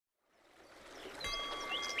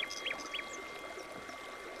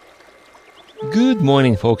Good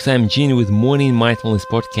morning, folks. I'm Gene with Morning Mindfulness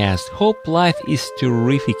Podcast. Hope life is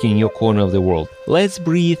terrific in your corner of the world. Let's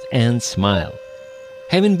breathe and smile.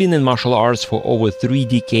 Having been in martial arts for over 3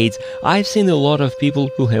 decades, I've seen a lot of people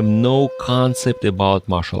who have no concept about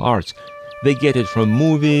martial arts. They get it from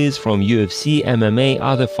movies, from UFC, MMA,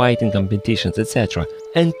 other fighting competitions, etc.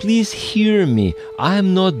 And please hear me,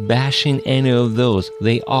 I'm not bashing any of those.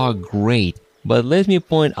 They are great. But let me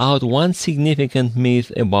point out one significant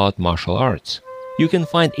myth about martial arts. You can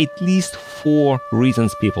find at least 4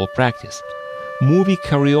 reasons people practice. Movie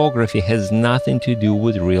choreography has nothing to do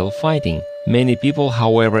with real fighting. Many people,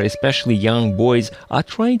 however, especially young boys, are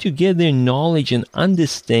trying to get their knowledge and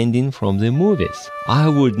understanding from the movies. I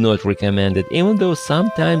would not recommend it, even though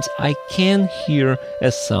sometimes I can hear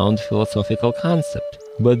a sound philosophical concept.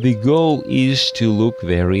 But the goal is to look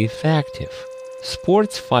very effective.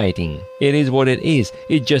 Sports fighting, it is what it is.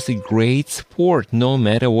 It's just a great sport no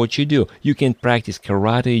matter what you do. You can practice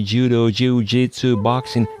karate, judo, jiu-jitsu,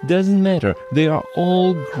 boxing, doesn't matter. They are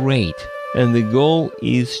all great. And the goal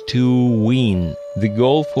is to win. The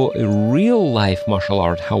goal for a real-life martial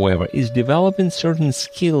art, however, is developing certain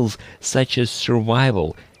skills such as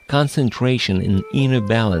survival, concentration, and inner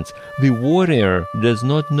balance. The warrior does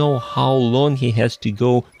not know how long he has to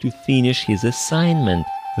go to finish his assignment.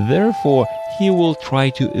 Therefore, he will try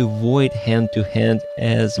to avoid hand-to-hand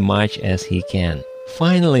as much as he can.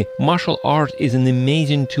 Finally, martial art is an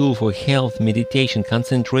amazing tool for health, meditation,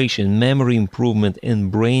 concentration, memory improvement, and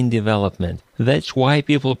brain development. That's why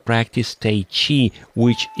people practice Tai Chi,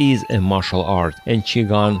 which is a martial art, and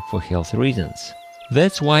Qigong for health reasons.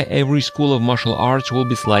 That's why every school of martial arts will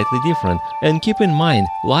be slightly different. And keep in mind,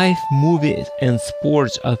 life, movies, and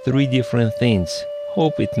sports are 3 different things.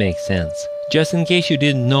 Hope it makes sense. Just in case you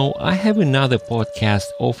didn't know, I have another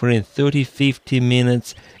podcast offering 30-50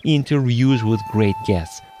 minutes interviews with great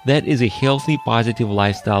guests. That is a healthy, positive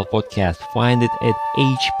lifestyle podcast. Find it at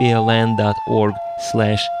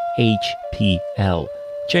hpln.org/HPL.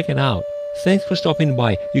 Check it out. Thanks for stopping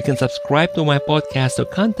by. You can subscribe to my podcast or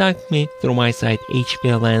contact me through my site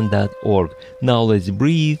hpln.org. Now let's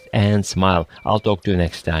breathe and smile. I'll talk to you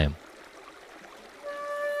next time.